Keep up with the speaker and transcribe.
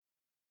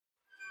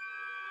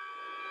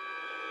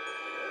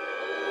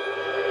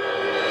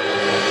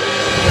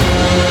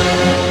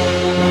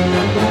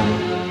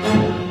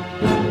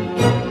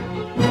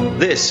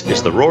This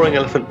is the Roaring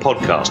Elephant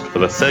podcast for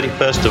the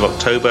 31st of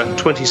October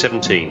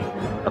 2017,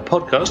 a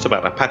podcast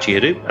about Apache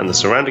Hadoop and the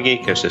surrounding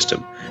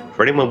ecosystem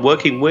for anyone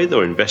working with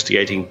or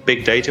investigating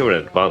big data and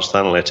advanced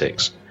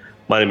analytics.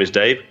 My name is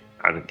Dave,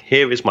 and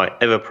here is my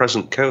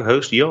ever-present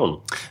co-host, Jon.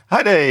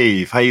 Hi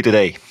Dave, how are you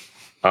today?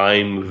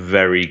 I'm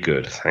very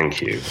good, thank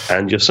you.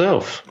 And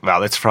yourself?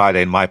 Well, it's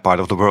Friday in my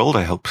part of the world.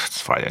 I hope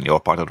it's Friday in your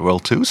part of the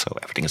world too, so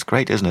everything is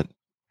great, isn't it?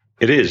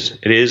 It is,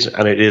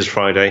 and it is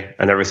Friday,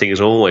 and everything is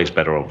always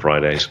better on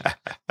Fridays.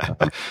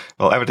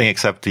 Well, everything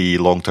except the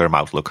long-term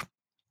outlook.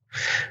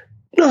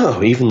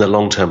 No, even the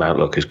long-term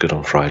outlook is good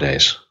on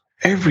Fridays.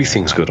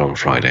 Everything's good on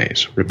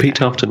Fridays. Repeat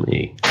after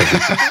me.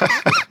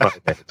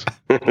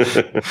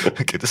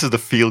 Okay, this is the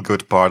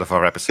feel-good part of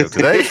our episode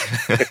today.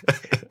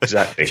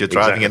 Exactly. If you're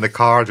driving in the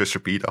car, just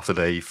repeat after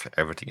Dave.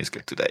 Everything is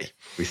good today.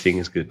 Everything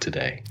is good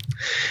today.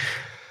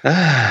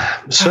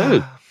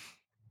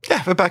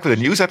 Yeah, we're back with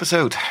a news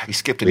episode. We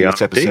skipped a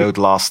news episode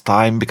last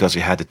time because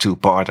we had a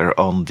two-parter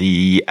on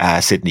the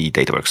Sydney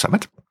DataWorks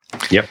Summit.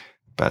 Yep.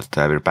 But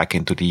we're back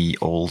into the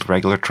old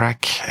regular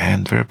track,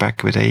 and we're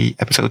back with a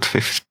episode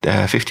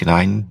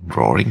 59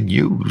 Roaring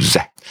News.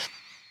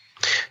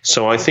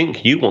 So I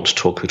think you want to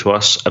talk to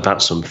us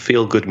about some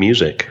feel-good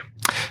music.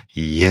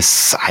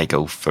 Yes, I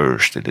go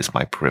first. It is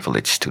my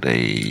privilege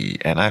today.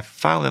 And I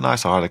found a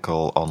nice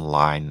article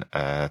online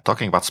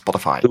talking about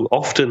Spotify. Who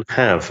often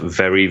have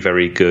very,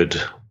 very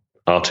good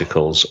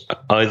articles,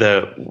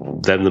 either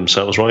them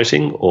themselves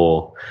writing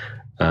or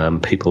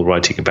people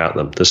writing about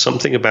them. There's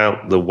something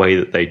about the way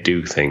that they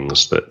do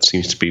things that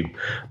seems to be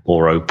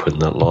more open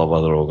than a lot of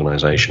other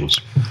organizations.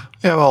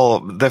 Yeah, well,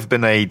 they've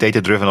been a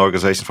data-driven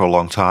organization for a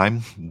long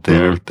time.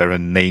 They're a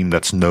name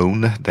that's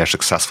known. They're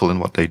successful in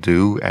what they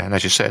do. And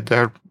as you said,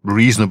 they're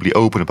reasonably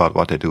open about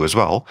what they do as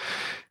well.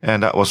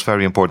 And that was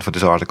very important for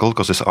this article,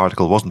 because this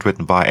article wasn't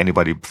written by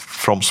anybody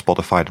from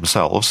Spotify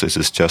themselves. This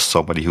is just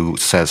somebody who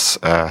says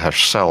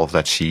herself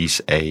that she's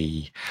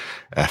a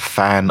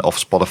fan of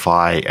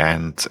Spotify,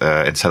 and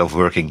instead of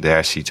working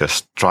there, she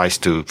just tries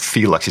to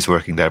feel like she's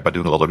working there by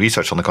doing a lot of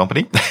research on the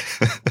company.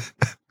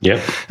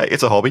 Yeah,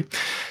 it's a hobby.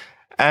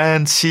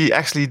 And she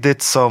actually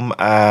did some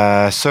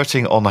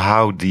searching on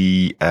how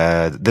the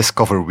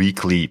Discover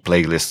Weekly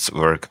playlists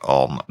work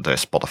on the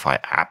Spotify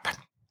app.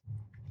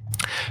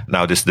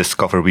 Now, this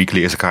Discover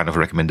Weekly is a kind of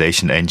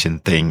recommendation engine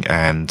thing,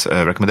 and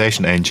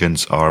recommendation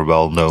engines are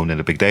well known in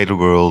the big data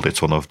world.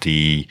 It's one of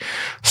the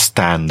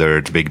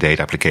standard big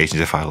data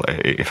applications, if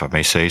I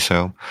may say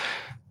so.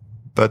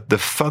 But the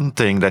fun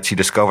thing that she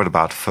discovered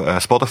about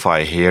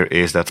Spotify here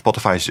is that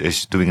Spotify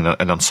is doing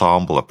an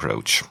ensemble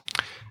approach.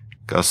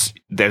 Because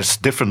there's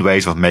different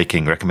ways of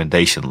making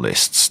recommendation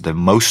lists. The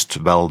most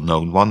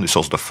well-known one is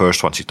also the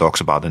first one she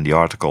talks about in the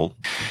article,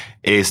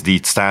 is the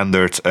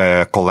standard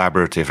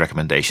collaborative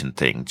recommendation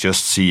thing.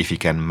 Just see if you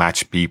can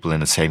match people in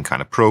the same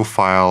kind of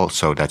profile,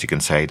 so that you can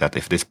say that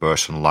if this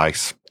person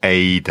likes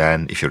A,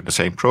 then if you're in the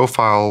same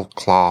profile,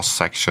 class,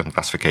 section,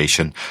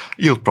 classification,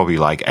 you'll probably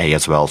like A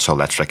as well. So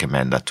let's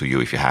recommend that to you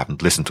if you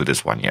haven't listened to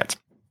this one yet.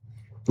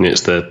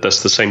 That's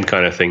the same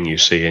kind of thing you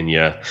see in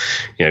your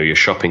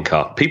shopping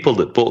cart. People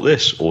that bought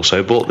this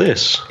also bought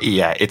this.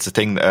 Yeah, it's a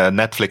thing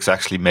Netflix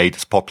actually made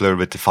it popular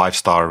with the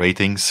 5-star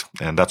ratings,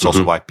 and that's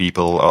also why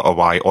people or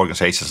why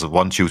organizations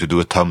want you to do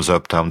a thumbs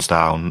up, thumbs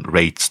down,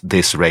 rate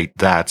this, rate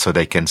that, so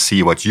they can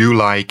see what you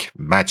like,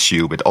 match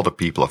you with other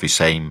people of the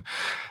same,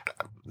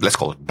 let's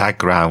call it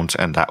background,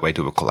 and that way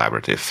do a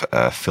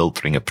collaborative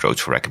filtering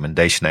approach for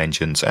recommendation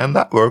engines, and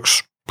that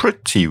works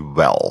pretty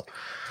well.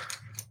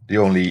 The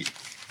only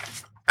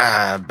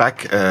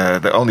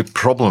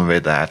problem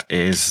with that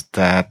is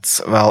that,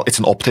 well, it's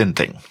an opt-in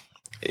thing.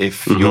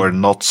 If you're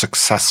not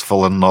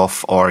successful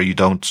enough or you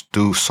don't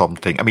do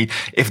something, I mean,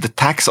 if the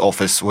tax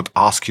office would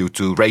ask you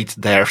to rate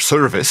their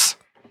service,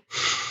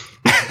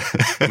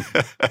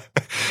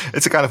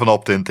 it's a kind of an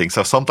opt-in thing.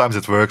 So sometimes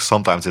it works,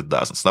 sometimes it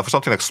doesn't. Now, for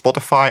something like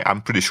Spotify,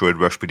 I'm pretty sure it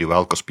works pretty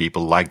well because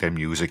people like their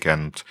music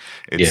and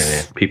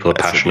people are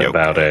passionate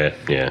about it.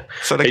 Yeah.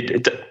 So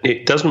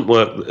it doesn't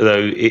work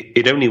though.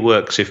 It only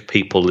works if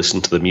people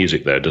listen to the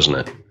music, though, doesn't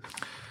it?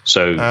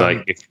 So,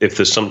 if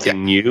there's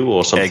something new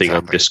or something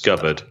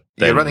undiscovered,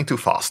 then you're running too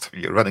fast.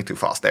 You're running too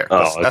fast there.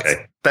 Oh, okay. That's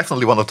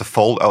definitely one of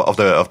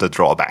the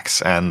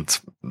drawbacks. And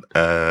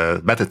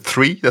method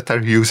 3 that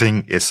they're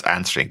using is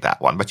answering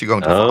that one, but you're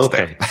going too fast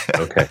there.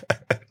 Okay.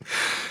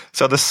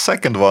 So the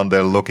second one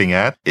they're looking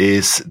at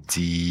is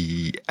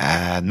the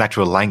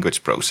natural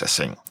language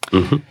processing,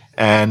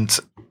 and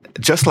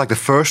just like the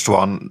first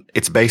one,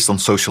 it's based on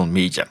social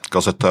media,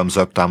 because a thumbs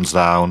up, thumbs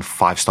down,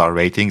 5-star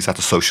ratings, that's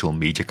a social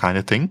media kind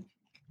of thing.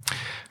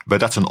 But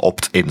that's an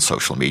opt-in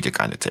social media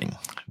kind of thing.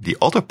 The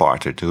other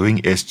part they're doing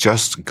is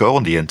just go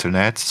on the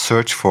internet,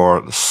 search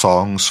for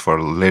songs,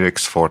 for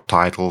lyrics, for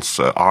titles,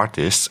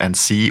 artists, and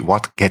see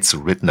what gets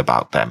written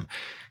about them.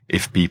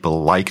 if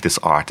people like this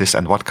artist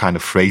and what kind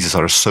of phrases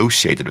are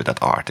associated with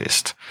that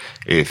artist.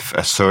 If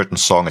a certain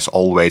song is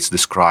always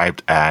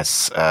described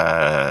as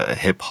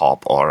hip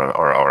hop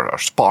or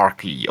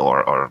sparky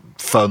or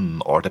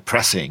fun or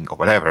depressing or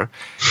whatever,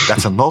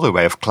 that's another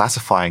way of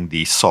classifying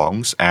these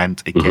songs,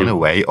 and again a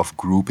way of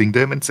grouping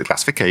them into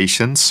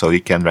classifications so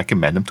you can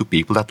recommend them to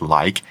people that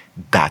like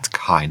that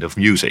kind of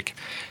music.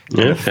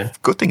 Yeah, The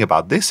good thing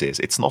about this is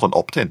it's not an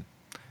opt-in.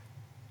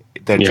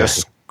 They're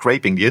just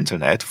scraping the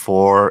internet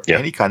for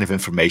any kind of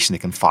information they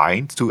can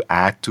find to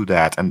add to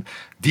that. And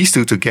these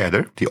two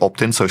together, the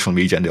opt-in social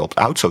media and the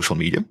opt-out social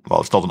media,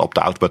 well, it's not an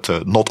opt-out, but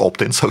not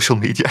opt-in social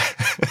media,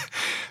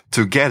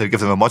 together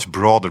give them a much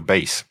broader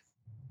base.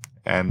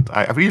 And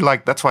I really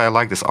like, that's why I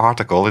like this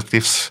article. It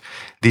gives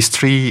these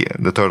three,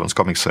 the third one's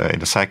coming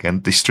in a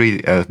second, these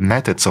three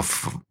methods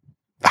of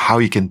how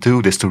you can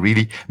do this to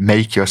really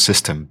make your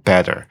system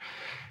better.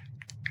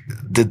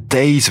 The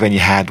days when you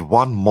had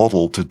one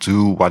model to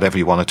do whatever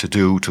you wanted to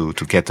do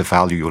to get the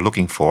value you're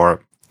looking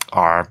for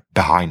are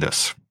behind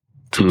us.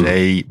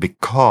 Today,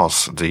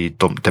 because the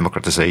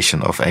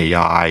democratization of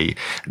AI,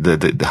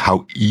 the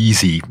how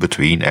easy,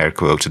 between air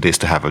quotes, it is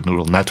to have a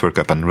neural network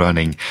up and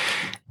running,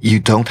 you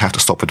don't have to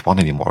stop at one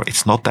anymore.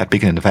 It's not that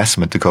big an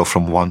investment to go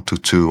from 1 to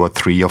 2 or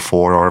 3 or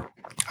 4 or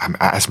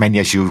as many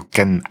as you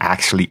can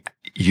actually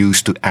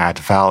use to add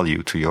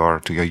value to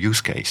your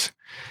use case.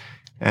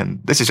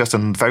 And this is just a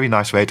very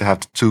nice way to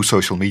have the two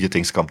social media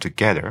things come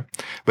together.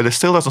 But it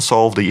still doesn't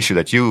solve the issue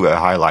that you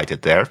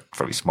highlighted there.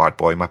 Very smart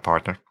boy, my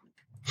partner.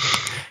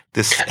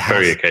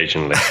 Very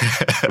occasionally.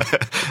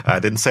 I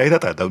didn't say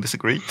that. I don't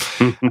disagree.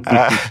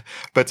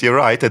 But you're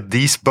right that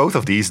both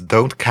of these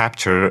don't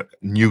capture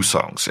new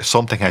songs. If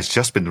something has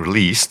just been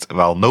released,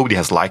 well, nobody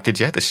has liked it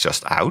yet. It's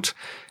just out.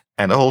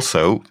 And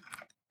also,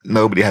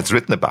 nobody has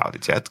written about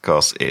it yet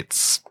because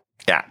it's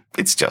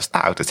just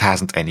out. It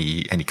hasn't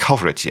any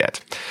coverage yet.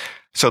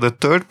 So the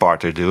third part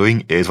they're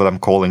doing is what I'm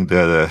calling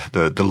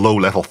the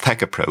low-level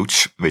tech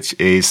approach, which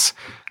is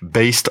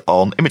based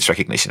on image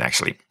recognition,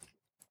 actually.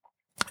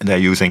 And they're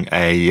using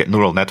a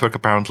neural network,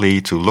 apparently,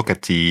 to look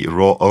at the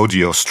raw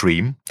audio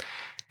stream,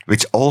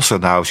 which also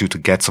allows you to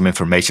get some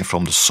information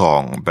from the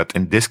song. But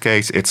in this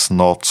case, it's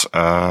not,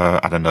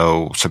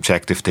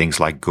 subjective things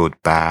like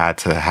good,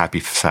 bad,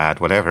 happy, sad,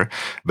 whatever,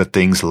 but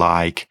things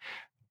like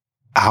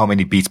how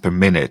many beats per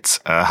minute,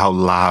 how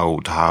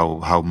loud,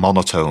 how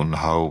monotone,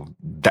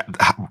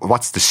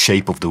 what's the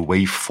shape of the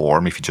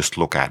waveform if you just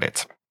look at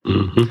it.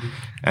 Mm-hmm.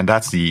 And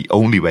that's the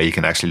only way you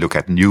can actually look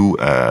at new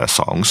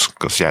songs,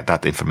 because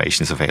that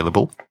information is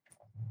available.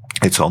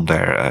 It's on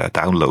their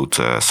download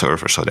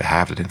server, so they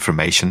have that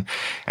information.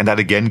 And that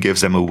again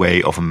gives them a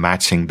way of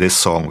matching this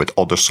song with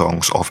other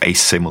songs of a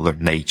similar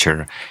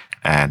nature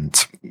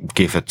and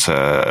give it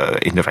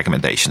in the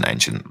recommendation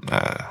engine.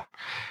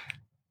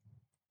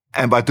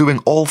 And by doing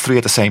all three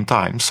at the same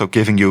time, so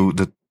giving you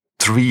the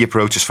three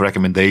approaches for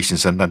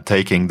recommendations and then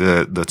taking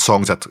the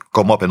songs that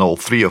come up in all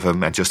three of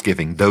them and just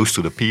giving those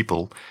to the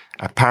people,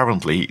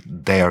 apparently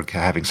they are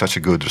having such a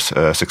good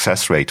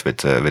success rate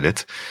with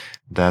it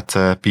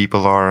that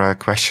people are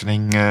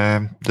questioning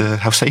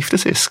how safe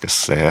this is,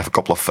 because they have a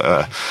couple of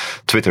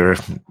Twitter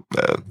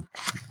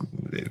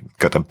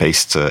cut and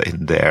paste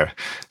in there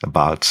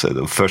about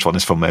the first one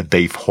is from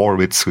Dave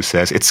Horwitz, who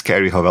says, "It's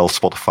scary how well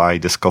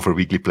Spotify Discover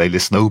Weekly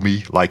playlists know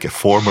me, like a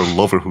former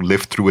lover who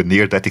lived through a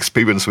near-death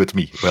experience with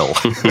me." Well.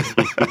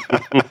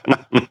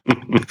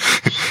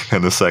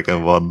 And the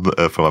second one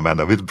from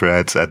Amanda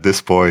Whitbread, "At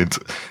this point,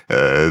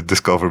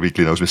 Discover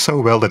Weekly knows me so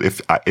well that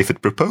if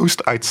it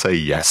proposed, I'd say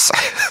yes."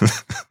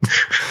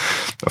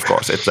 Of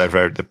course,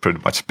 they're pretty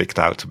much picked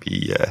out to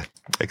be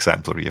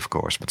exemplary, of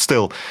course. But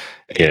still,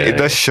 it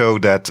does show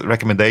that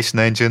recommendation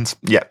engines,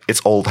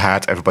 it's old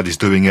hat, everybody's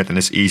doing it, and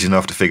it's easy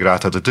enough to figure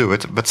out how to do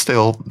it. But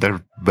still, there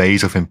are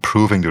ways of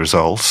improving the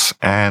results,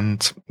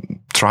 and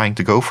trying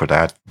to go for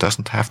that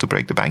doesn't have to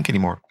break the bank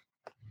anymore.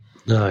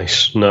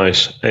 Nice.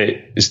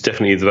 It's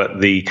definitely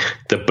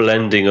the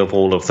blending of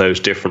all of those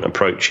different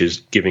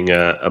approaches, giving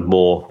a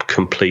more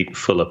complete,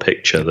 fuller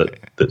picture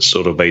that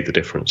sort of made the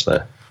difference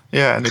there.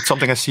 Yeah, and it's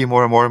something I see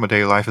more and more in my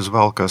daily life as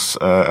well, because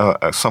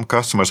some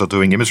customers are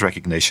doing image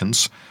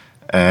recognitions.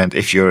 And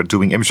if you're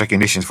doing image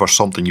recognition for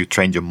something you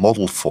trained your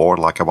model for,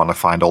 like I want to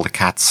find all the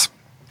cats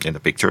in the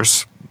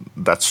pictures,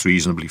 that's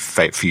reasonably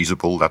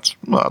feasible. That's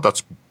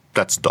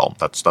done.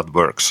 That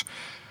works.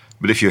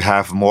 But if you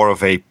have more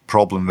of a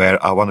problem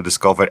where I want to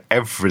discover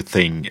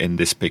everything in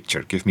this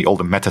picture, give me all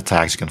the meta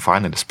tags you can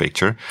find in this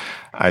picture.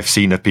 I've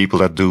seen that people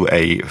that do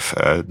a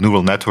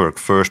neural network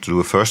first do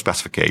a first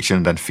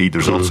classification, then feed the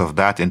results of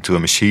that into a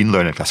machine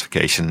learning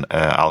classification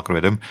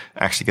algorithm,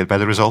 actually get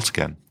better results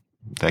again.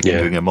 They're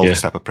doing a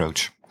multi-step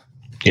approach.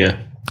 Yeah.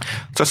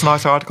 So it's a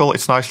nice article.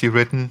 It's nicely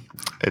written.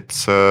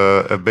 It's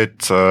a bit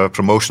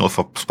promotional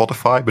for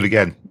Spotify, but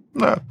again,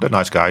 No, they're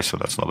nice guys, so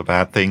that's not a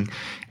bad thing.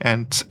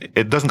 And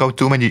it doesn't go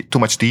too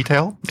much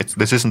detail.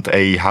 This isn't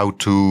a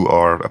how-to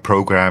or a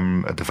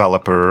program, a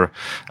developer,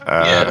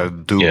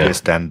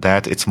 this, then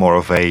that. It's more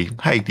of a,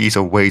 hey, these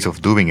are ways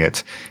of doing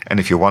it. And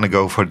if you want to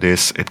go for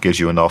this, it gives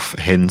you enough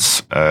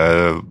hints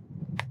to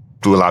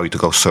allow you to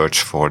go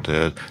search for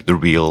the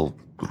real,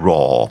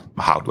 raw,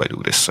 how do I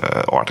do this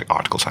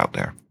articles out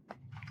there.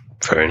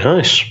 Very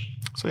nice.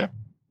 So yeah,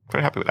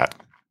 very happy with that.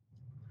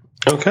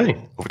 Okay.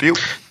 Over to you.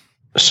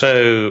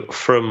 So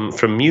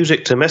from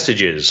music to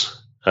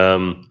messages,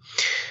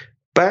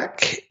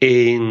 back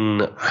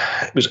in,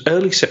 it was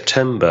early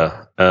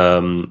September,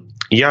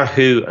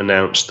 Yahoo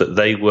announced that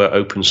they were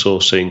open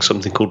sourcing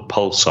something called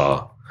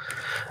Pulsar,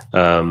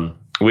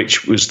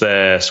 which was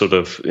their sort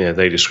of,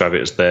 they describe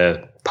it as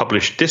their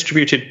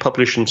distributed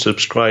publish and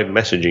subscribe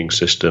messaging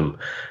system,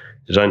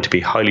 designed to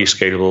be highly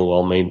scalable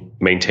while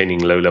maintaining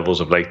low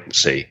levels of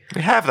latency.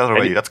 We have that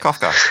already. That's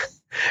Kafka.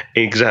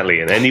 Exactly,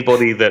 and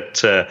anybody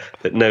that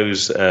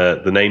knows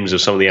the names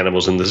of some of the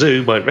animals in the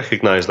zoo might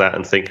recognize that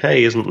and think,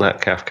 "Hey, isn't that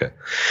Kafka?"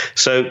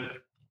 So,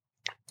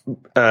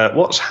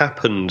 what's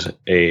happened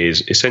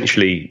is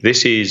essentially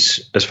this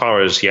is, as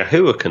far as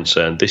Yahoo are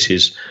concerned, this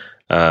is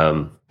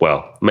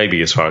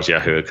maybe as far as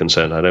Yahoo are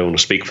concerned. I don't want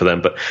to speak for them,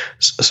 but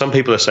some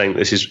people are saying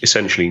this is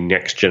essentially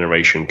next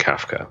generation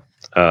Kafka.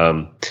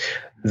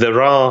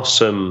 There are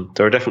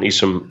definitely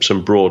some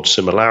broad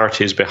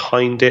similarities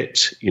behind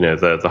it.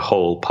 The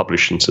whole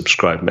publish and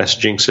subscribe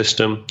messaging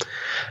system.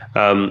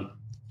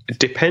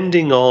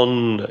 Depending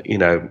on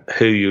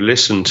who you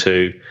listen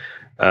to,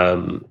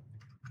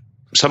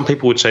 some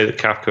people would say that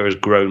Kafka has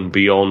grown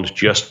beyond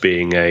just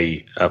being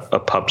a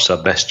pub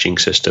sub messaging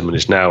system and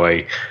is now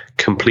a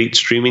complete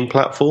streaming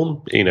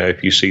platform.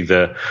 If you see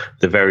the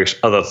various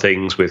other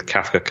things with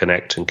Kafka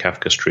Connect and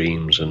Kafka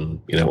Streams and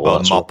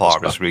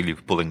Mopar is really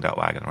pulling that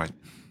wagon, right?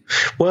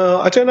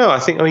 Well, I don't know. I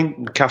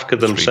mean, Kafka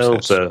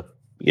themselves are,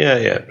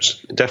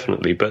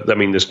 definitely. But I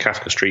mean, there's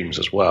Kafka Streams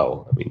as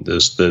well. I mean,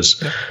 there's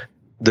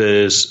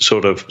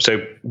sort of,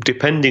 so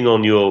depending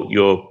on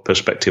your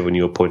perspective and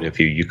your point of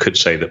view, you could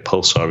say that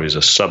Pulsar is a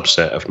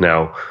subset of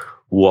now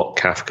what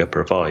Kafka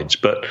provides.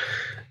 But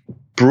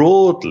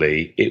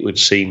broadly, it would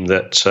seem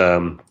that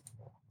some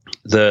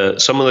of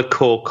the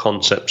core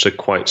concepts are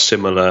quite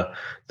similar.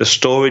 The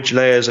storage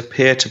layers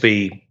appear to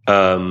be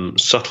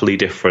subtly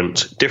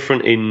different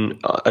in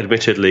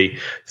admittedly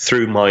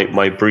through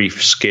my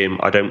brief skim.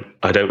 I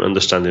don't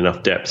understand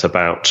enough depth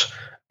about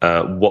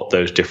what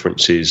those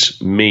differences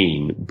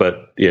mean,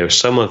 but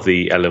some of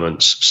the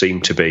elements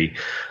seem to be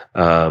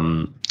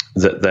that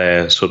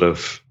they're sort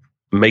of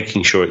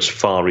making sure it's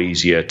far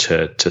easier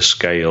to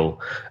scale,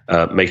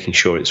 making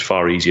sure it's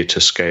far easier to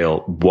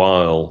scale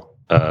while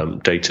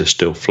data is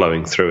still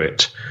flowing through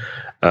it.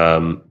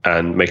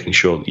 And making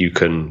sure that you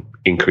can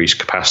increase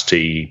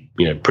capacity,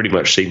 pretty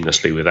much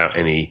seamlessly without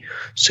any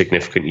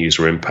significant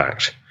user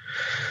impact.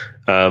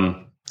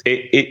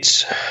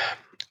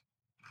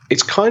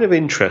 It's kind of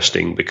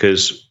interesting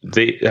because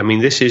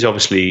this is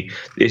obviously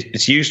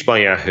it's used by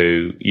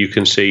Yahoo. You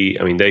can see,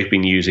 they've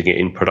been using it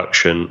in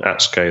production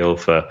at scale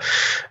for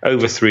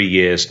over 3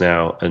 years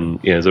now, and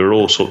there are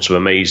all sorts of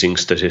amazing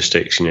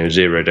statistics.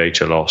 Zero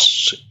data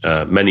loss,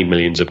 many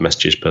millions of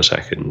messages per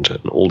second,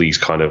 and all these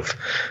kind of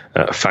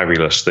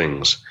fabulous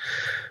things.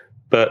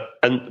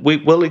 And we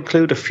will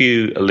include a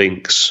few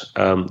links.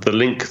 The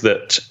link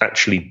that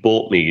actually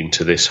brought me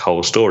into this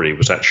whole story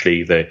was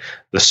actually the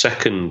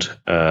second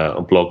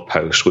blog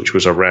post, which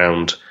was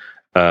around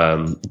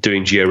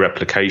doing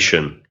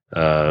georeplication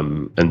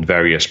and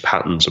various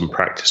patterns and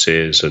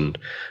practices, and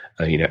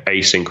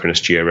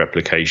asynchronous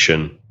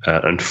georeplication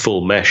and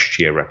full mesh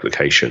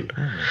georeplication.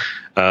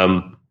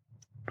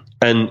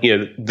 And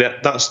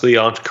that's the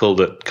article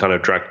that kind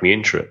of dragged me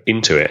into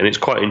it, and it's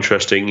quite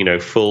interesting.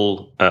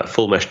 Full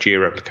mesh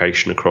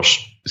georeplication across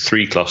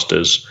 3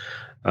 clusters,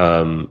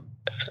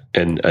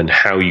 and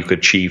how you could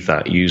achieve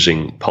that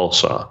using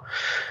Pulsar.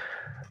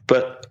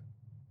 But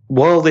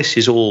while this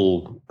is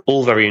all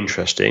very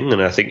interesting,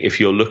 and I think if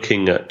you're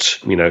looking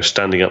at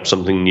standing up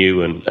something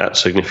new and at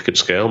significant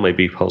scale,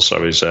 maybe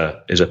Pulsar is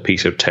a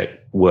piece of tech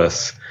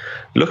worth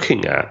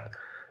looking at.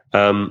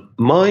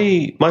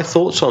 My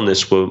thoughts on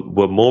this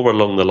were more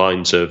along the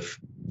lines of,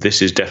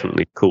 this is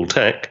definitely cool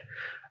tech,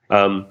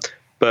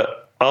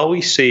 but are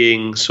we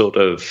seeing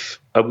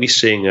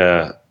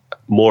a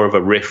more of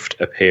a rift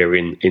appear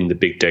in the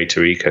big data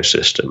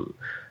ecosystem?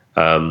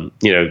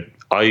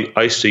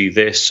 I see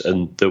this,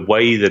 and the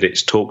way that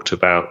it's talked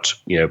about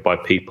by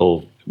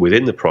people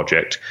within the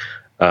project,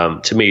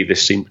 to me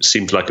this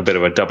seems like a bit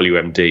of a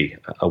WMD,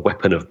 a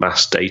weapon of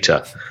mass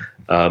data.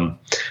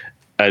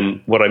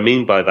 And what I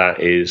mean by that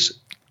is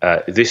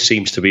this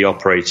seems to be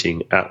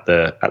operating at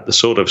the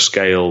sort of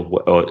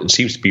scale, or it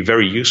seems to be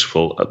very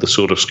useful at the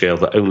sort of scale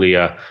that only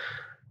a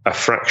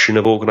fraction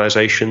of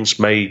organizations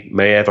may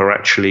ever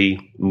actually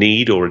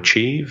need or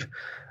achieve.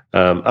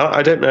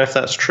 I don't know if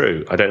that's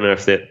true. I don't know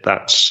if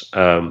that's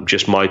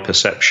just my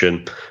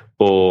perception,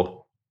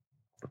 or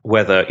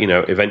whether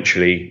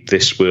eventually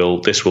this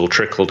will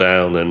trickle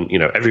down, and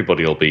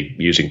everybody will be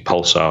using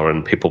Pulsar,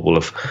 and people will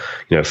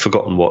have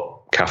forgotten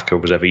what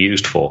Kafka was ever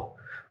used for.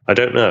 I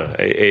don't know.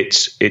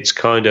 It's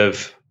kind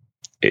of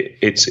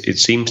it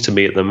seems to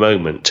me at the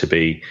moment to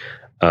be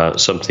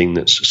something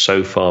that's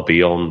so far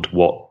beyond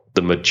what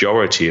the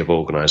majority of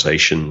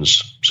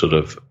organizations sort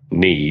of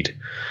need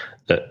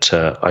that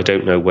I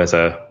don't know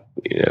whether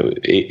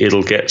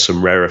it'll get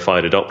some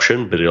rarefied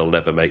adoption, but it'll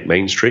never make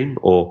mainstream,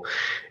 or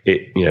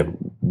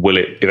will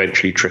it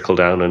eventually trickle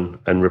down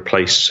and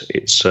replace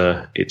its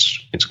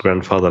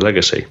grandfather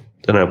legacy?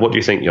 I don't know. What do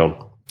you think,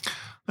 Jon?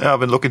 Yeah, I've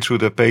been looking through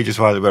the pages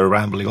while we were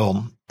rambling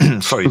on.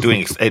 Sorry,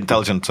 doing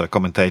intelligent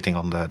commentating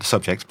on the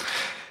subject.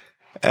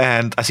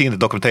 And I see in the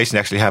documentation they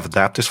actually have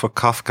adapters for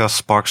Kafka,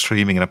 Spark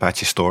Streaming, and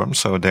Apache Storm.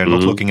 So they're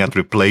not looking at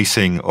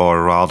replacing,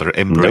 or rather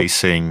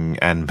embracing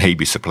and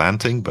maybe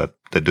supplanting, but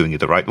they're doing it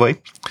the right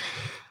way.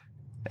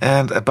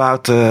 And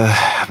about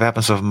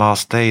weapons of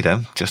mass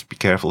data, just be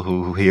careful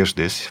who hears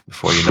this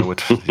before you know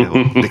it.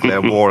 They'll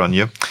declare war on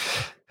you.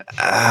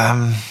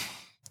 I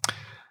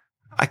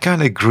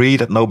kind of agree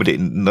that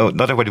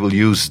not everybody will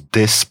use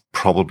this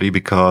probably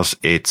because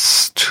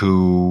it's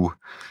too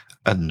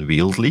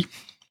unwieldy.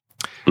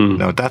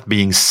 Now, that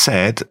being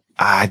said,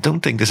 I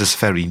don't think this is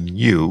very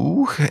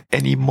new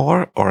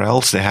anymore, or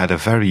else they had a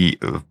very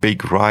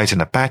big rise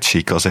in Apache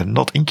because they're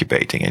not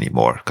incubating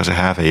anymore, because they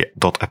have a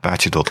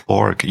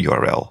 .apache.org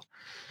URL.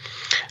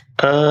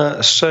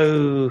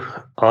 So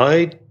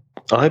I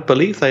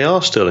believe they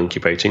are still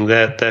incubating.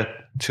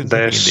 Shouldn't they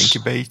be in the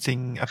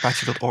incubating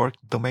apache.org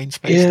domain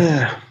space?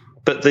 Yeah,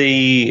 but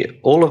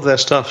all of their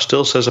stuff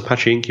still says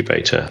Apache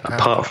Incubator,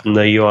 apart from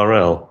their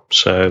URL.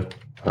 So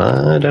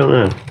I don't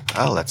know.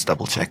 Well, let's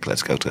double check.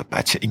 Let's go to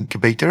Apache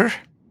Incubator.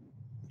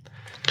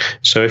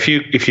 So if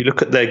you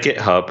look at their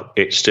GitHub,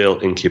 it's still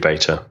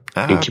Incubator,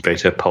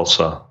 Incubator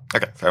Pulsar.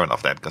 Okay, fair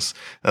enough then, because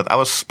I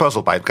was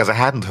puzzled by it because I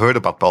hadn't heard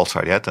about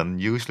Pulsar yet,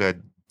 and usually I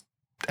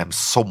am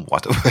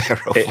somewhat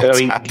aware of what's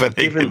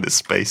happening in this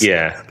space.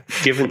 Yeah,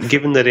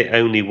 given that it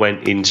only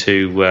went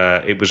into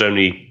it was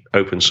only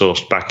open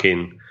sourced back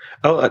in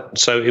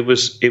so it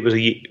was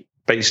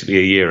basically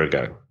a year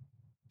ago.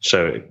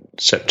 So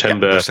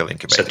September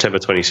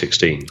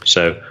 2016.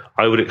 So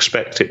I would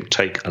expect it to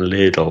take a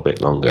little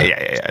bit longer.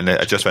 Yeah. And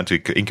I just went to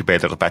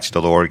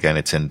incubator.apache.org, and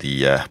it's in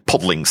the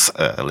podlinks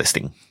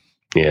listing.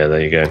 Yeah,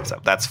 there you go. So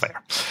that's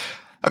fair.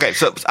 Okay,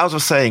 so I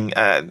was saying,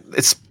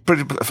 it's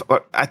pretty.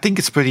 I think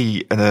it's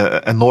pretty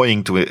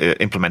annoying to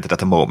implement it at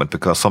the moment,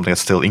 because something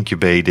that's still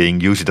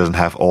incubating usually doesn't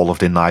have all of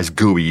the nice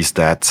GUIs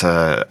that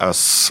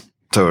us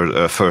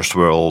first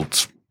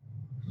world,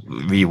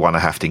 we want to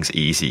have things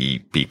easy,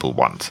 people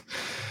want.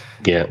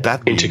 Yeah,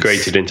 that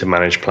integrated into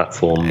managed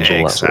platforms,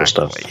 all that sort of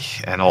stuff.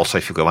 And also,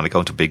 if you want to go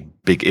into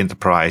big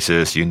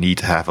enterprises, you need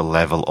to have a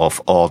level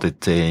of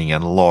auditing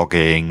and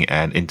logging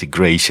and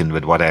integration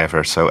with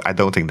whatever. So I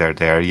don't think they're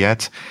there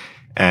yet.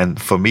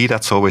 And for me,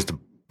 that's always the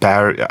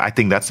barrier. I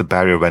think that's the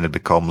barrier when it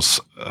becomes,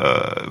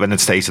 when it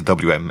stays a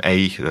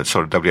WMD,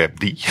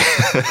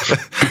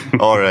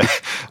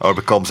 or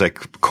becomes a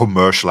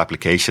commercial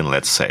application,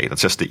 let's say.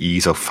 That's just the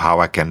ease of how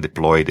I can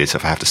deploy this.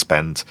 If I have to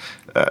spend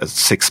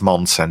 6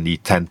 months and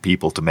need 10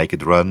 people to make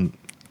it run,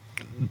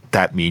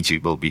 that means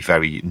it will be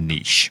very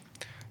niche.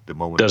 The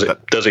moment does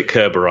it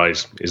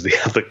Kerberize is the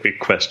other big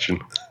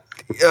question.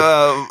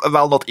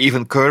 Well, not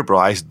even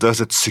Kerberise.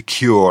 Does it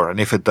secure? And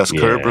if it does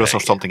Kerberos or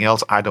something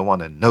else, I don't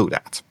want to know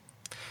that.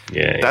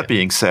 That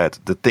being said,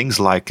 the things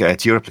like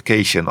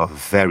geo-replication are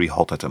very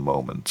hot at the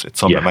moment. It's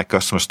something my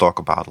customers talk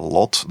about a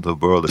lot. The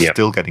world is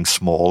still getting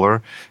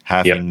smaller.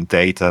 Having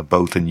data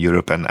both in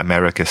Europe and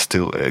America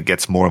still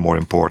gets more and more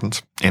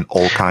important in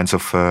all kinds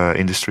of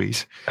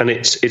industries. And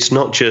it's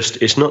not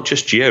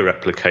just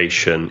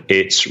geo-replication.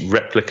 It's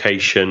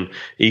replication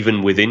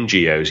even within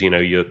geos.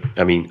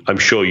 I'm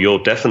sure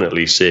you're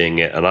definitely seeing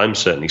it, and I'm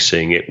certainly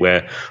seeing it,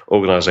 where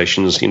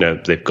organizations,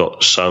 they've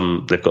got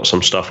some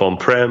stuff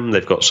on-prem,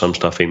 they've got some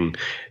stuff in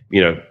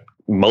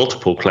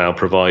multiple cloud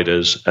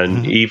providers,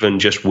 and even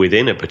just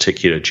within a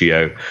particular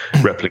geo,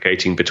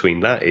 replicating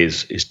between that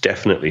is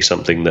definitely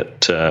something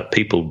that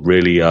people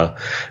really are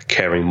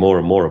caring more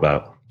and more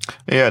about.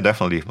 Yeah,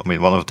 definitely. I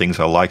mean, one of the things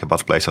I like about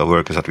the place I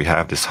work is that we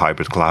have this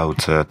hybrid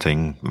cloud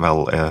thing,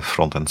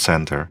 front and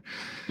center.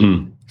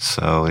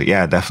 So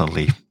yeah,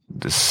 definitely.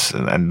 This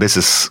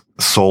is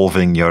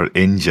solving your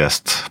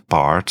ingest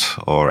part,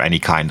 or any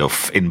kind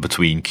of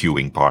in-between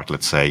queuing part,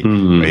 let's say,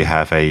 where you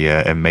have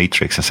a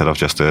matrix instead of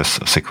just a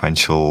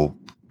sequential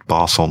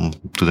pass on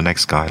to the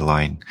next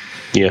guideline.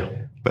 Yeah.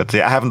 But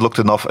I haven't looked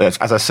enough.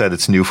 As I said,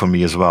 it's new for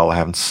me as well. I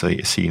haven't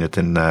seen it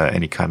in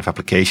any kind of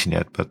application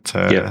yet, but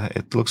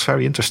it looks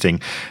very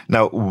interesting.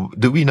 Now,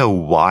 do we know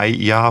why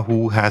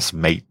Yahoo has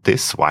made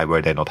this? Why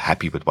were they not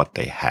happy with what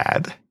they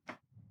had?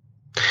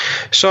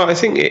 So I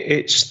think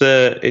it's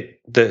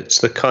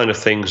the kind of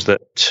things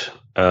that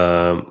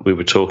we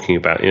were talking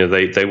about.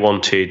 They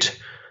wanted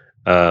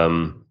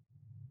to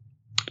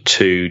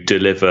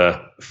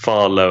deliver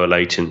far lower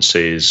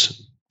latencies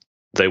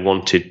they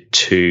wanted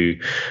to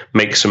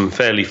make some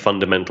fairly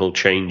fundamental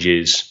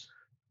changes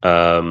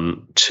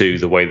to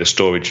the way the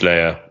storage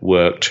layer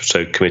worked.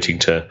 So committing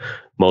to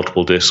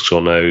multiple disks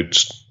or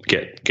nodes,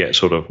 get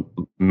sort of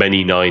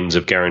many nines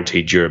of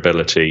guaranteed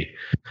durability,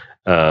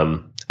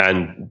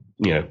 and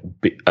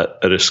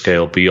at a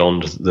scale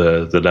beyond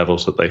the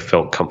levels that they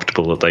felt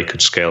comfortable that they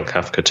could scale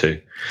Kafka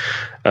to.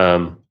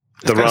 Go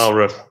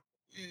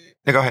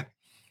ahead.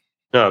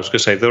 No, I was going to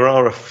say there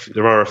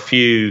are a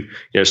few.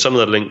 Some of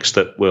the links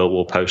that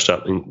we'll post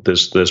up.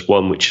 There's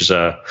one which is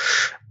a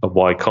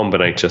Y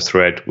Combinator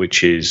thread,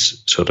 which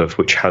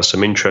has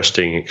some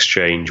interesting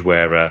exchange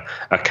where a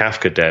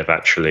Kafka dev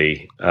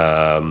actually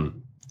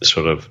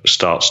sort of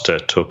starts to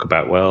talk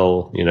about,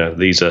 well,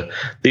 these are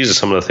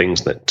some of the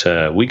things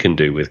that we can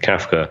do with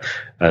Kafka.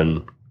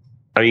 And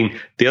I mean,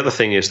 the other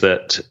thing is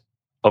that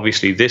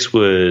obviously this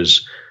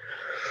was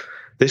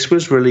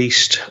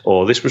released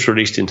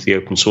into the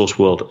open source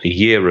world a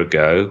year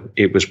ago.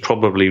 It was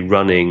probably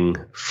running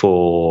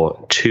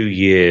for 2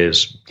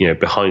 years,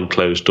 behind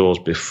closed doors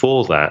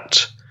before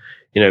that.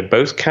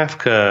 Both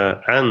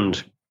Kafka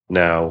and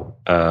now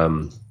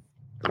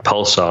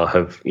Pulsar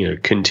have,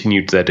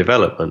 continued their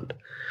development.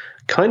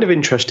 Kind of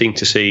interesting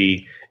to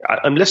see.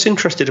 I'm less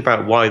interested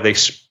about why they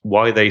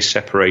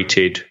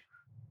separated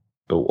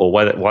or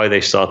why they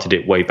started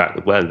it way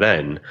back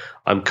then.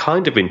 I'm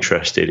kind of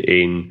interested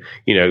in,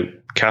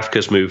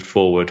 Kafka's moved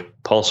forward.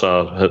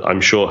 Pulsar,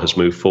 I'm sure, has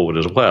moved forward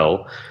as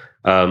well.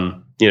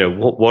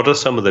 What are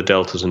some of the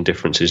deltas and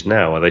differences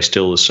now? Are they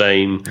still the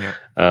same? Yeah.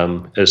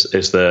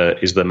 Is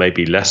there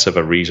maybe less of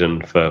a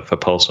reason for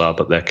Pulsar,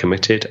 but they're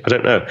committed? I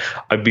don't know.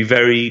 I'd be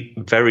very,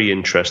 very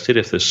interested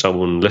if there's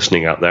someone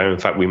listening out there. In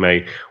fact, we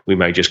may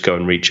just go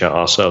and reach out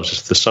ourselves.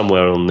 If there's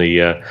somewhere on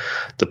the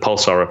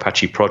Pulsar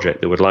Apache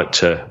project that would like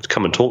to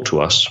come and talk to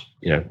us,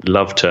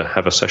 love to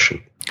have a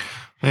session.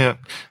 Yeah.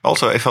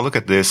 Also, if I look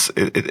at this,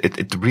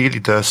 it really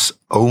does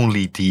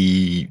only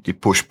the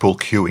push-pull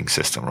queuing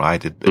system,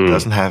 right? It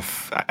doesn't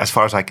have, as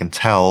far as I can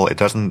tell, it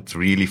doesn't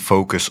really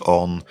focus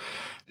on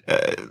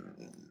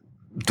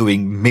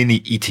doing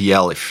mini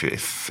ETL,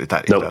 if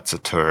that's a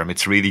term.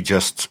 It's really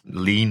just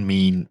lean,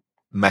 mean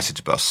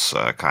message bus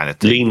kind of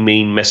thing. Lean,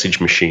 mean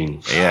message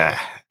machine. Yeah.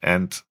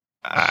 And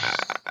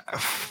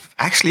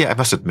actually, I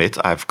must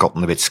admit, I've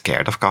gotten a bit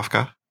scared of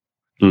Kafka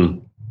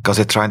because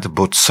they're trying to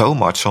put so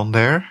much on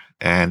there.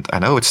 And I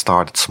know it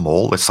started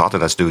small. It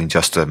started as doing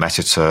just a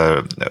message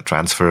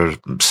transfer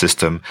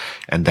system,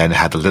 and then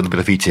had a little bit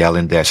of ETL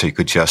in there, so you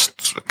could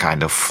just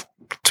kind of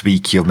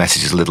tweak your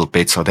messages a little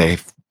bit, so they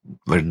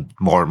were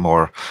more and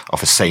more of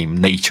the same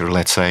nature,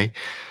 let's say.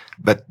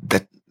 But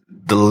that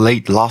the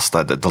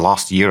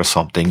last year or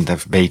something,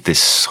 they've made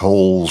this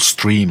whole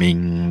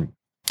streaming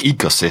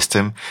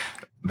ecosystem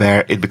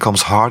where it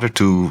becomes harder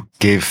to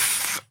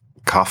give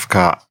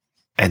Kafka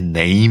a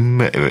name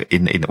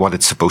in what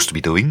it's supposed to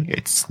be doing.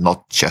 It's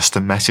not just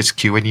a message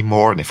queue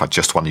anymore. And if I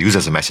just want to use it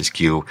as a message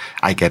queue,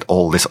 I get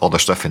all this other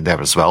stuff in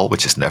there as well,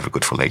 which is never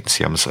good for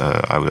latency.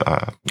 I would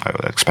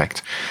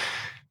expect.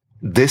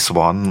 This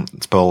one,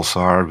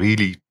 Pulsar,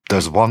 really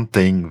does one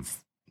thing,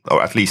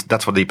 or at least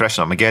that's what the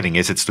impression I'm getting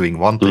is it's doing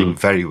one thing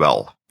very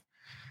well.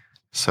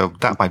 So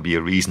that might be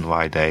a reason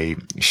why they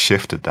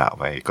shifted that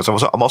way. Because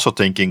I'm also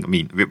thinking, I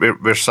mean,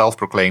 we're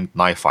self-proclaimed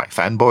NiFi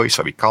fanboys,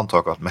 so we can't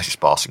talk about message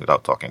passing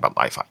without talking about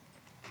NiFi.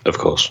 Of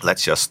course.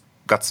 That's just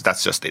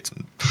it.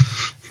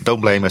 Don't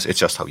blame us. It's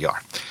just how we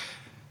are.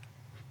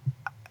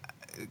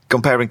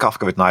 Comparing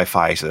Kafka with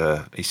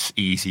NiFi is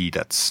easy.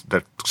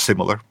 They're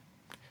similar.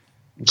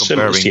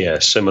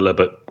 Similar,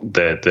 but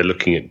they're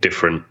looking at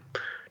different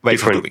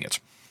ways of doing it.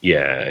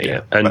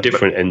 Yeah, and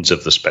different ends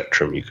of the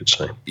spectrum, you could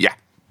say. Yeah.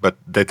 But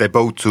they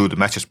both do the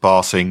message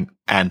passing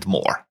and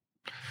more.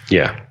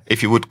 Yeah.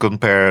 If you would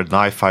compare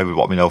NiFi with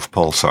what we know of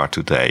Pulsar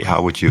today,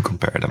 how would you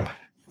compare them?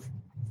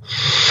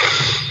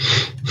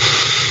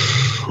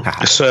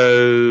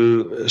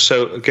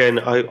 So again,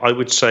 I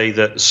would say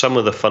that some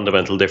of the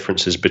fundamental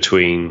differences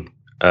between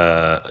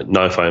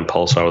NiFi and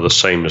Pulsar are the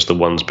same as the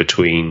ones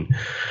between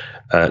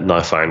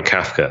NiFi and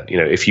Kafka.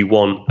 If you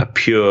want a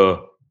pure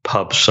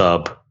pub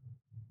sub,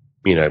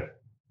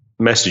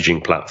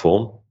 messaging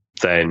platform,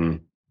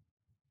 then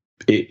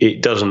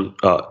it doesn't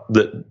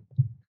that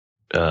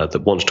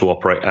wants to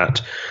operate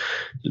at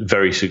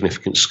very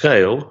significant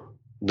scale,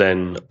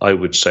 then I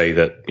would say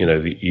that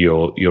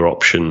your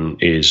option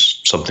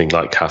is something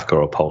like Kafka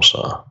or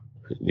Pulsar.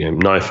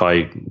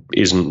 NiFi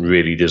isn't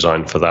really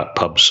designed for that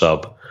pub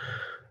sub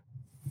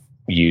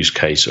use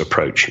case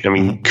approach. I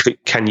mean,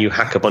 can you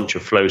hack a bunch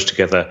of flows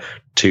together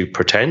to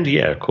pretend?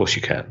 Yeah, of course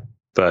you can,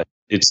 but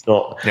it's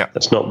not. Yeah.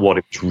 That's not what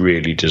it's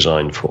really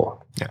designed for.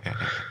 Yeah.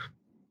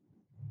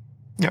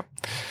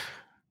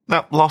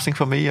 Now, last thing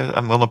for me,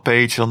 I'm on a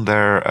page on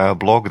their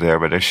blog there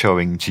where they're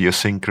showing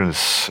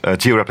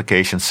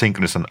georeplication,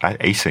 synchronous and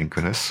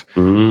asynchronous.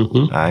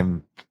 Mm-hmm.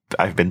 I'm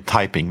I've been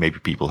typing. Maybe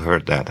people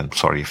heard that. I'm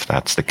sorry if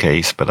that's the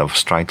case, but I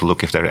was trying to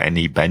look if there are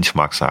any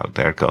benchmarks out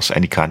there, because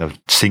any kind of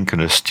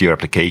synchronous to your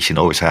application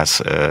always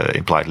has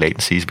implied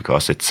latencies,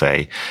 because it's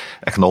a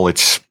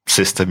acknowledged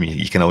system.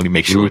 You can only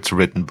make sure it's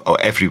written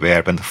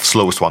everywhere when the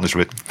slowest one is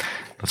written.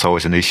 That's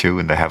always an issue.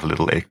 And they have a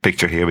little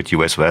picture here with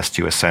US West,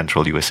 US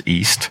Central, US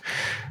East,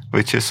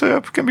 which is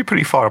can be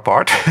pretty far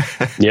apart.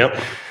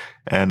 Yep.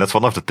 And that's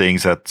one of the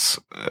things that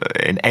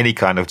in any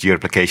kind of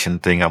geo-application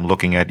thing I'm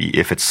looking at,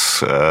 if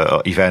it's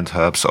Event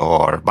Hubs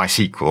or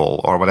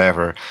MySQL or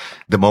whatever,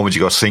 the moment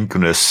you go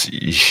synchronous,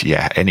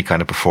 any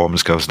kind of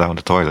performance goes down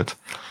the toilet.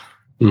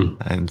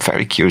 I'm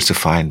very curious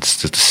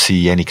to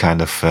see any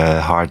kind of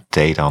hard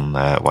data on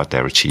what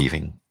they're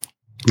achieving.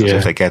 Because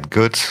if they get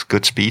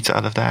good speeds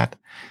out of that,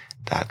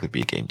 that would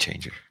be a game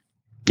changer.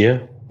 Yeah.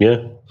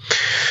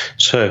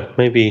 So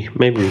maybe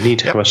we need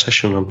to have a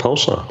session on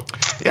Pulsar.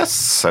 Yes,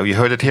 so you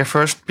heard it here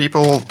first,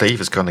 people.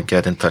 Dave is going to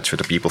get in touch with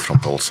the people from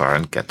Pulsar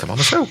and get them on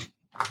the show.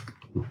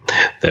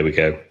 There we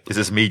go. This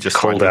is me just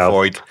trying to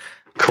avoid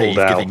Dave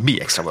giving me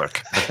extra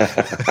work.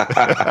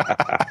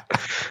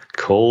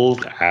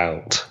 Called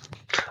out.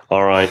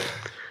 All right.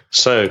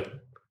 So,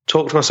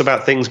 talk to us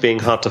about things being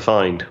hard to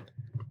find.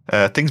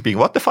 Things being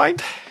what to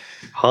find?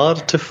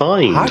 Hard to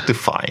find. Hard to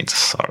find,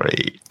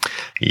 sorry.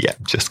 Yeah,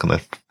 just going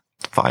to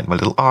find my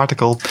little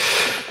article.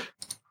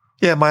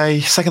 Yeah, my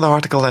second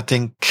article, I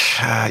think,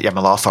 my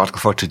last article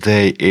for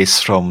today is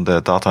from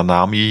the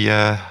Datanami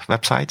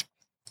website.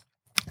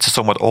 It's a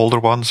somewhat older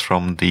one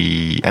from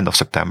the end of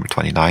September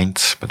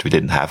 29th, but we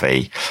didn't have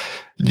a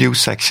news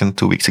section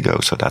 2 weeks ago,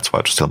 so that's why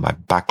it's still my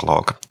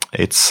backlog.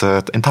 It's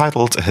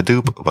entitled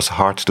Hadoop was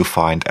hard to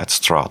find at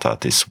Strata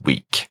this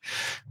week.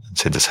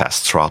 Since it has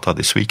Strata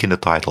this week in the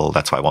title,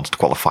 that's why I wanted to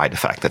qualify the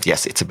fact that,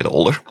 yes, it's a bit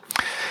older.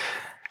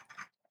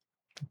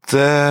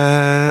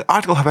 The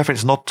article, however,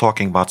 is not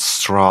talking about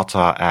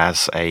Strata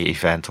as a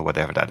event or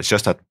whatever that. It's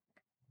just that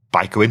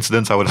by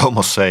coincidence, I would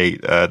almost say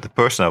the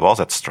person that was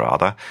at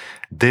Strata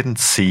didn't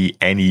see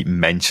any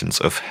mentions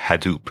of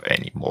Hadoop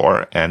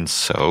anymore. And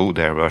so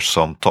there was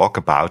some talk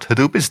about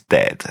Hadoop is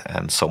dead.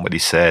 And somebody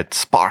said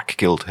Spark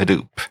killed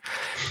Hadoop.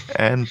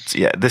 And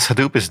yeah, this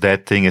Hadoop is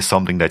dead thing is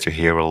something that you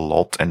hear a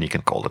lot, and you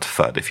can call it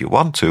FUD if you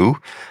want to.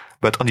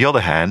 But on the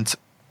other hand,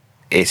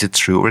 is it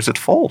true or is it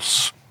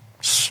false?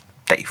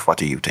 Dave, what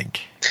do you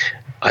think?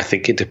 I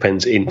think it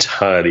depends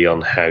entirely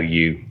on how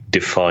you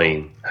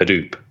define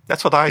Hadoop.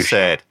 That's what I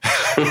said.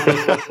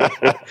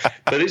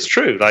 But it's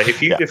true. Like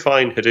if you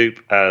define Hadoop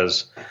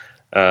as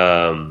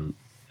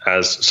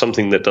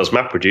something that does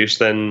MapReduce,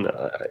 then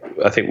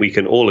I think we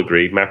can all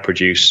agree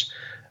MapReduce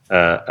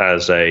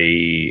as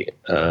an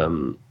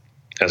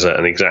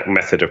exact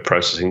method of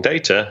processing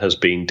data has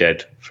been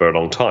dead for a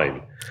long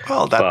time.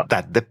 Well,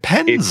 that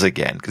depends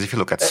again, because if you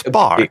look at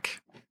Spark.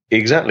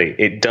 Exactly.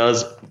 It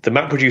does. The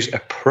MapReduce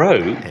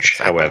approach,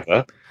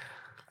 however,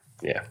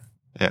 Yeah,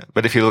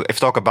 but if you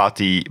talk about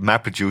the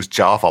MapReduce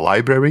Java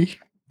library,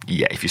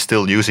 if you're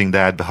still using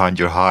that behind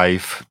your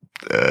Hive,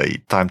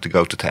 time to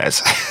go to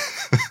Tez.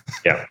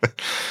 Yeah,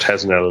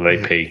 Tez and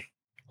LLAP,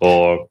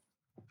 or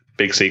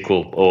Big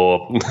SQL,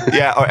 or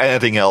or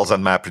anything else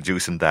than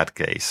MapReduce in that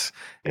case.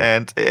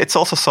 And it's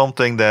also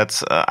something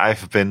that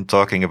I've been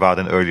talking about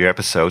in earlier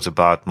episodes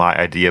about my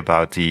idea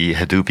about the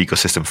Hadoop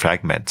ecosystem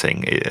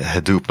fragmenting.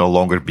 Hadoop no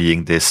longer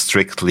being this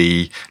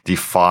strictly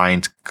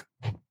defined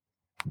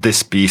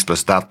this piece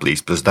plus that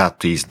piece plus that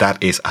piece,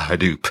 that is a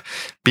Hadoop.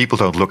 People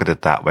don't look at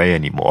it that way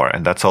anymore.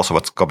 And that's also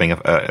what's coming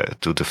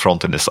to the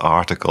front in this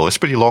article. It's a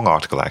pretty long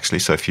article, actually.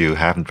 So if you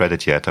haven't read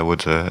it yet, I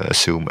would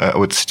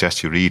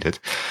suggest you read it.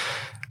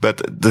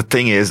 But the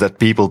thing is that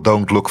people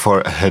don't look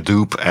for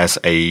Hadoop as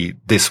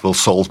this will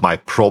solve my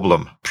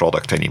problem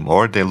product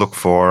anymore. They look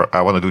for,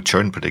 I want to do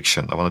churn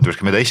prediction. I want to do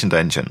recommendation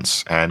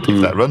engines. And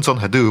if that runs on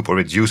Hadoop or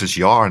it uses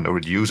Yarn or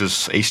it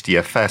uses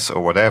HDFS or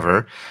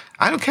whatever,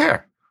 I don't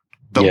care.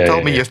 Don't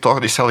tell me you're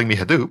selling me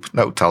Hadoop.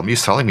 No, tell me you're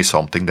selling me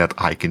something that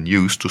I can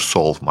use to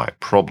solve my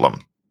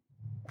problem.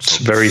 It's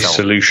very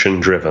solution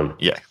driven.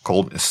 Yeah,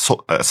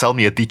 sell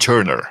me a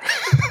dechurner.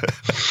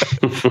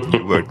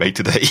 New word made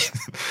today.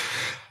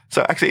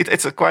 So actually,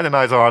 it's quite a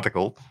nice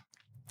article.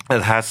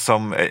 It has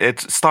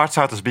it starts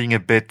out as being a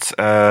bit,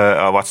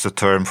 what's the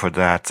term for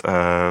that?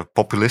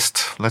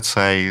 Populist, let's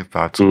say,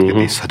 about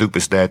these Hadoop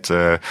is dead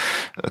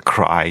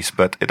cries.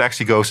 But it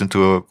actually goes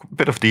into a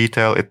bit of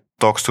detail. It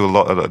talks to a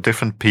lot of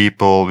different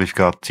people. We've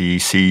got the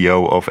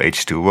CEO of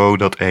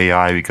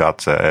H2O.ai. We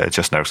got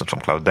just now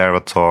from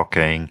Cloudera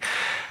talking.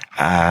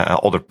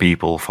 Other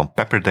people from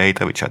Pepper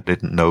Data, which I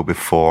didn't know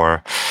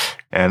before.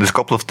 And there's a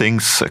couple of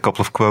things, a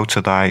couple of quotes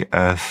that I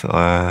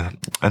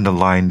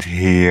underlined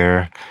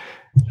here.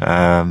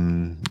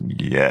 This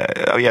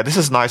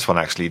is a nice one,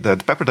 actually. The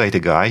Pepper Data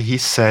guy, he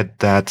said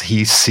that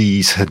he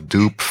sees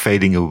Hadoop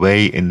fading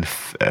away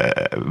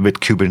with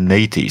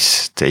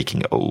Kubernetes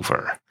taking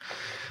over.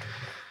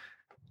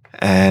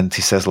 And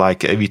he says,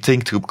 we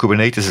think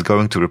Kubernetes is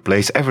going to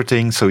replace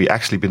everything. So we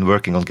actually been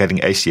working on getting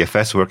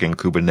HDFS working on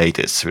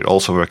Kubernetes. We're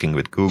also working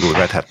with Google,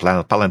 Red Hat,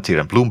 Palantir,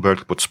 and Bloomberg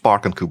to put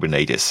Spark on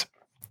Kubernetes.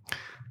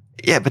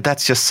 Yeah, but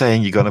that's just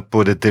saying you're going to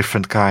put a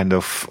different kind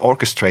of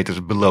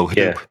orchestrator below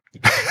Hadoop.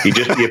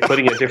 Yeah. You're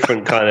putting a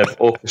different kind of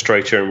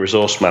orchestrator and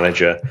resource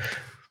manager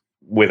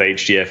with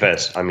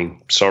HDFS. I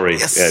mean, sorry.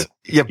 Yes.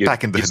 You're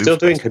back in the You're Hadoop still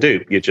doing space.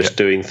 Hadoop. You're just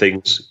doing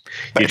things.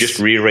 You're just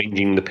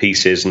rearranging the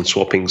pieces and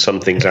swapping some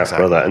things out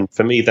for other. And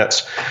for me,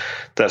 that's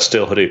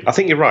still Hadoop. I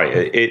think you're right.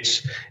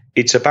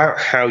 It's about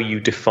how you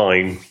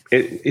define.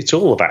 It's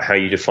all about how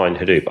you define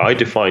Hadoop. I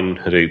define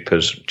Hadoop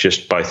as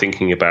just by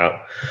thinking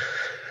about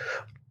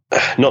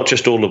not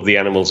just all of the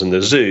animals in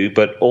the zoo,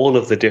 but all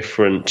of the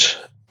different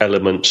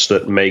elements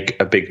that make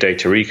a big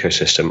data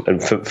ecosystem.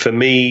 And for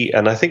me,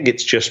 and I think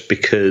it's just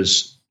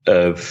because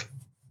of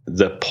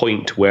the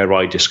point where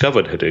I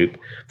discovered Hadoop,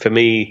 for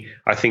me,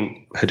 I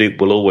think Hadoop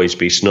will always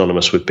be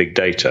synonymous with big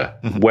data,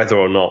 whether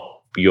or not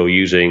you're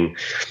using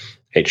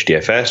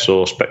HDFS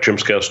or Spectrum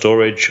Scale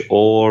Storage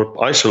or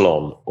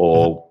Isilon,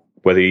 or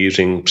whether you're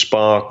using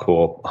Spark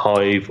or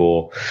Hive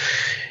or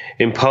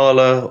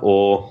Impala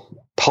or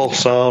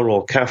Pulsar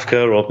or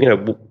Kafka, or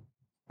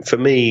for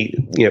me,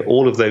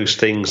 all of those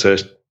things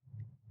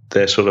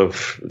they're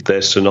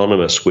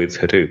synonymous with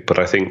Hadoop. But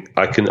I think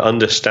I can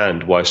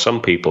understand why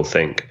some people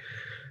think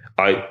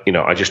I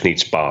just need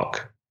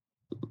Spark.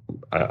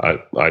 I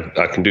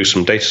can do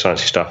some data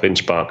science stuff in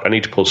Spark. I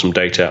need to pull some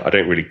data. I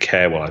don't really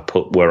care where I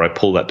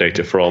pull that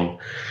data from.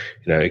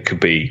 It could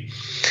be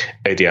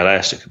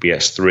ADLS, it could be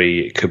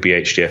S3, it could be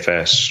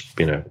HDFS.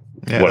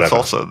 Whatever. It's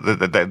also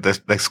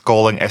they're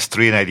calling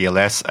S3 and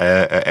ADLS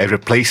a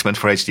replacement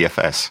for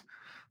HDFS.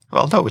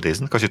 Well, no, it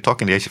isn't, because you're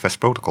talking the HDFS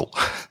protocol.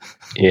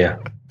 Yeah,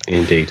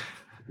 indeed.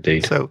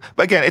 So,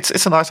 but again,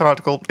 it's a nice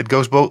article. It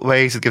goes both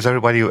ways. It gives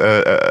everybody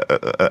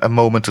a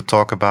moment to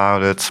talk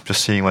about it.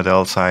 Just seeing what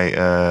else I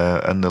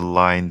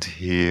underlined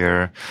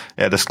here.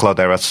 Yeah, there's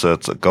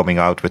Clouderas coming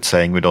out with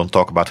saying we don't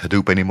talk about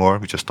Hadoop anymore.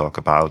 We just talk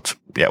about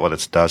what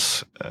it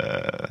does.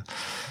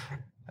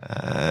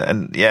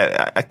 And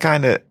I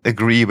kind of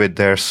agree with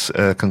their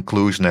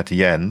conclusion at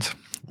the end.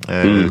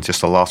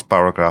 Just the last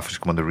paragraph which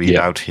I'm going to read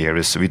out here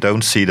is, we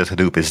don't see that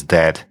Hadoop is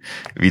dead.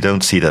 We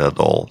don't see that at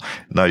all.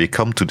 Now you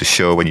come to the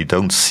show and you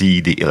don't see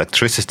the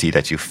electricity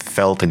that you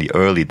felt in the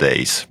early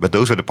days, but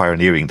those were the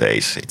pioneering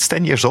days. It's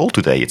 10 years old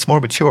today. It's more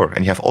mature,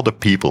 and you have other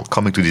people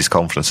coming to these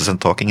conferences and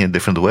talking in a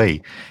different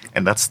way.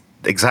 And that's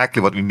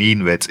exactly what we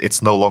mean with,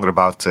 it's no longer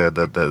about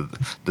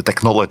the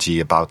technology,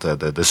 about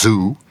the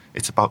zoo.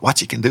 It's about what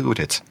you can do with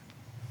it.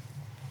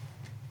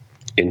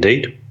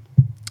 Indeed.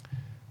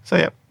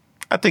 So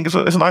I think it's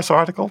a nice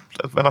article.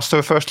 When I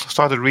first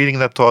started reading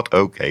it, I thought,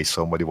 okay,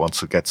 somebody wants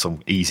to get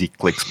some easy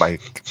clicks by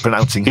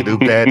pronouncing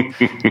Hadoop dead.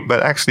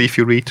 But actually, if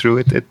you read through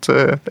it,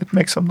 it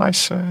makes some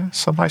nice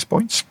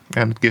points,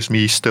 and it gives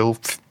me still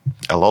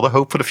a lot of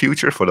hope for the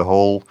future, for the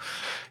whole,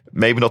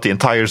 maybe not the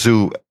entire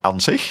zoo on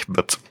sich,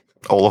 but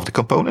all of the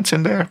components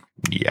in there.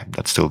 Yeah,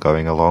 that's still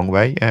going a long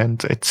way,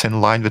 and it's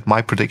in line with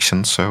my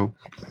predictions. So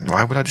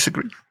why would I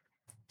disagree?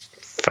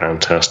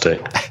 Fantastic.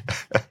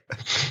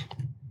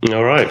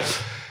 All right.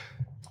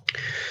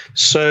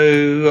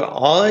 So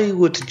I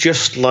would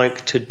just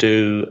like to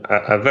do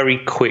a very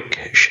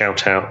quick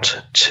shout out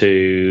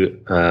to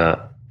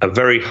a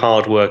very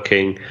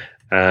hardworking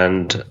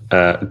and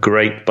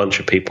great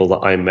bunch of people that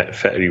I met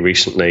fairly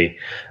recently.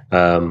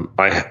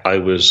 I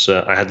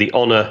had the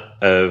honor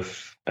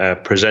of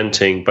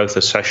presenting both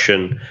a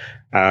session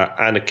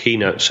and a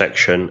keynote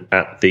section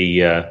at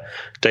the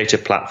Data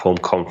Platform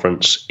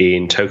Conference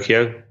in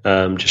Tokyo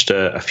just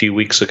a few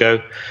weeks ago.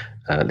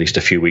 At least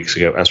a few weeks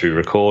ago, as we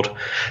record,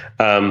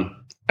 it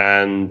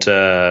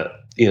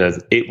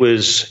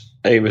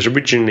was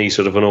originally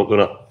sort of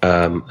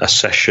a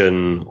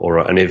session or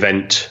an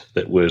event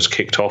that was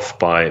kicked off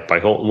by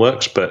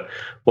Hortonworks. But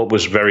what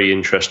was very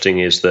interesting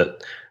is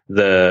that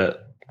the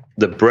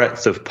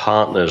breadth of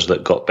partners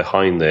that got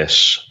behind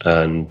this,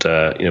 and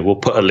we'll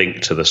put a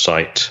link to the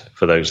site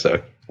for those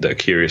that are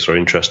curious or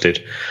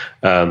interested.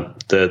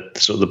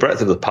 The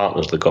breadth of the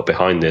partners that got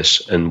behind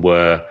this and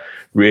were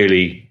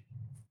really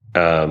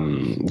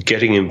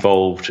getting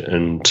involved,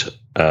 and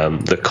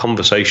the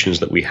conversations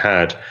that we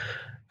had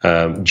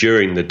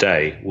during the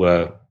day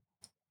were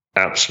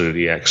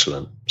absolutely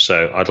excellent.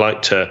 So I'd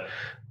like to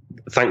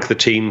thank the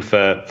team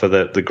for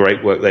the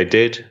great work they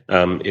did.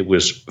 It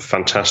was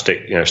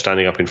fantastic,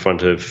 standing up in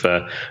front of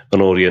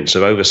an audience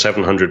of over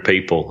 700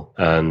 people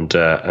and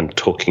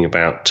talking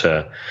about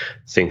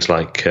things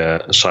like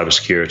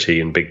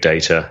cybersecurity and big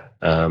data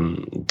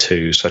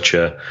to such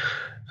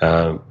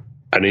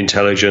an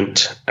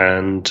intelligent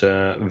and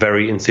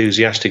very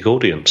enthusiastic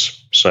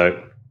audience.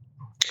 So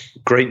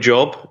great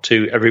job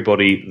to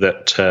everybody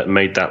that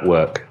made that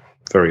work.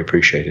 Very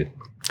appreciated.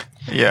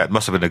 Yeah, it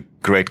must have been a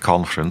great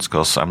conference,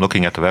 because I'm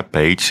looking at the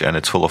webpage and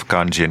it's full of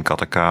kanji and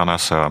katakana,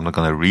 so I'm not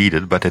going to read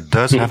it, but it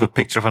does have a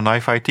picture of a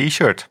Knife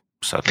t-shirt.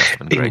 So that's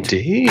been great.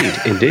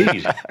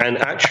 Indeed. And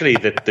actually,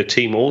 the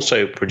team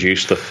also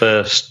produced the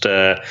first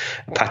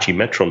Apache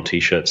Metron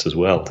t-shirts as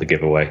well to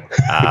give away.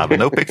 But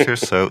no pictures,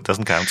 so it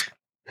doesn't count.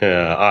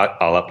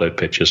 I'll upload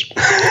pictures.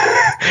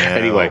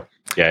 Anyway,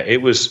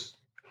 it was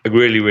a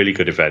really, really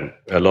good event.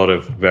 A lot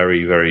of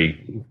very, very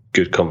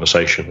good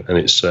conversation, and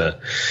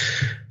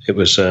it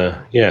was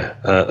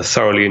a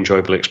thoroughly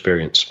enjoyable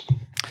experience.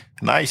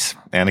 Nice.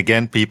 And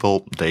again,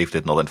 people, Dave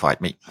did not invite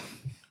me.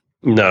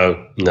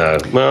 No.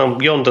 Well,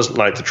 Jon doesn't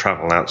like to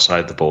travel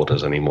outside the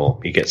borders anymore.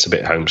 He gets a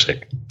bit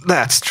homesick.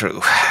 That's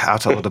true.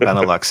 Outside of the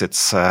Benelux,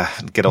 it's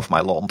get off my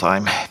lawn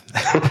time.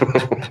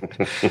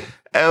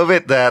 And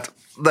with that,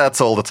 that's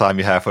all the time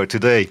you have for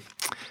today.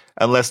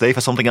 Unless Dave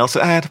has something else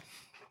to add.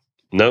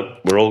 Nope,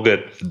 we're all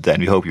good. Then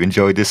we hope you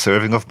enjoyed this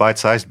serving of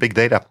bite-sized big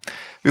data.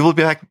 We will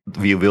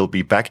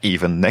be back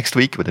even next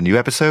week with a new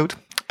episode.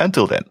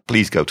 Until then,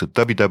 please go to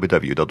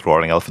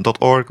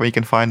www.roaringelephant.org where you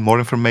can find more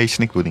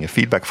information, including a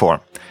feedback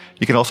form.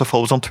 You can also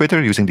follow us on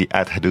Twitter using the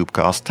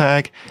 @HadoopCast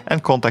tag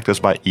and contact us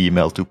by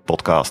email to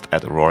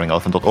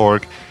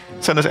podcast@roaringelephant.org.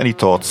 Send us any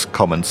thoughts,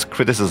 comments,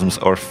 criticisms,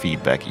 or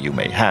feedback you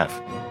may have.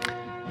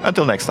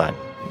 Until next time,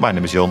 my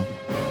name is Jon.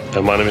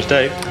 And my name is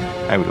Dave.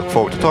 And we look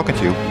forward to talking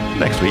to you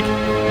next week.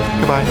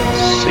 Goodbye.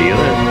 See you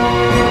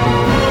then.